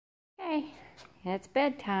Okay, it's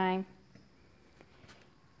bedtime.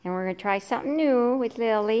 And we're going to try something new with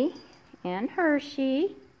Lily and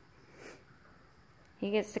Hershey.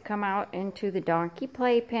 He gets to come out into the donkey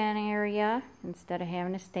playpen area instead of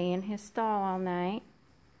having to stay in his stall all night.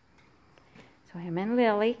 So him and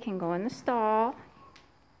Lily can go in the stall,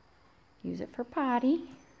 use it for potty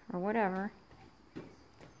or whatever,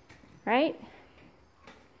 right?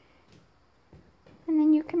 And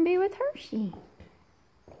then you can be with Hershey.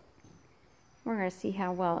 We're going to see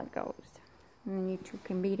how well it goes. And then you two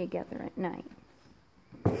can be together at night.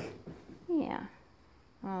 Yeah.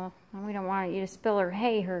 Well, we don't want you to spill her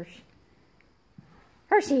hay, Hershey.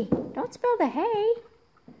 Hershey, don't spill the hay.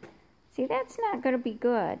 See, that's not going to be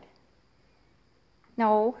good.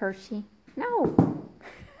 No, Hershey. No.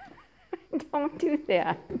 Don't do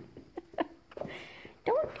that.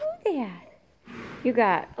 Don't do that. You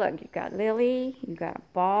got Lily. You got a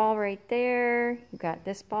ball right there. You got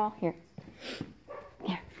this ball. Here.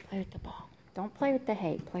 Here, play with the ball. Don't play with the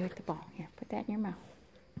hay. Play with the ball. Here, put that in your mouth.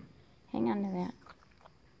 Hang on to that.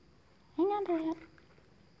 Hang on to that.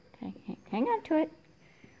 Okay, hang on to it.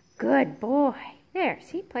 Good boy. There,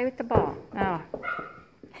 see? Play with the ball. Oh.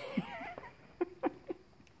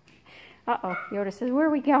 Uh-oh. Yoda says, where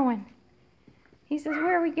are we going? He says,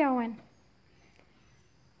 where are we going?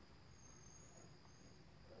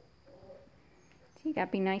 So you got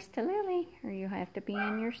to be nice to Lily, or you have to be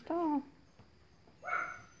in your stall.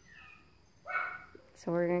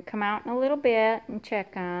 So we're going to come out in a little bit and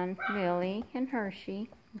check on Lily and Hershey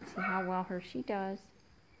and see how well Hershey does.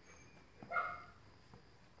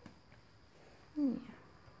 Yeah.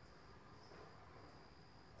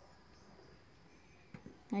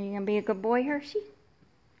 Are you going to be a good boy, Hershey?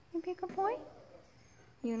 You be a good boy?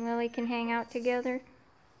 You and Lily can hang out together?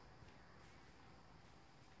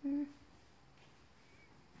 Hmm.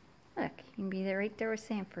 Look, you can be there right there with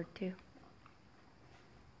Sanford, too.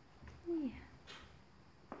 Yeah.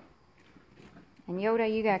 And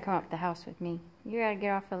Yoda, you gotta come up the house with me. You gotta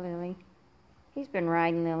get off of Lily. He's been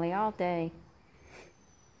riding Lily all day.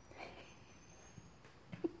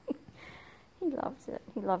 He loves it.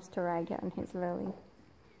 He loves to ride on his Lily.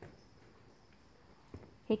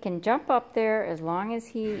 He can jump up there as long as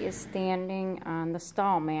he is standing on the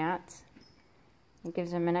stall mats. It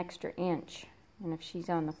gives him an extra inch. And if she's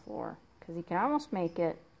on the floor, because he can almost make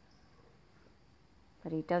it,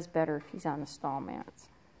 but he does better if he's on the stall mats.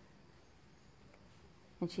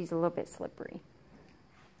 And she's a little bit slippery.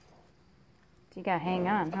 So you gotta hang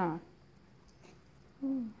on, huh?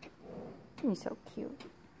 He's so cute.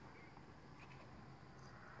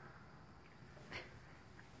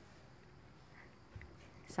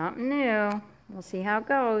 Something new. We'll see how it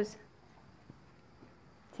goes.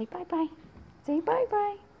 Say bye-bye. Say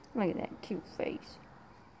bye-bye. Look at that cute face.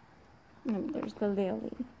 There's the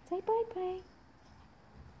Lily. Say bye-bye.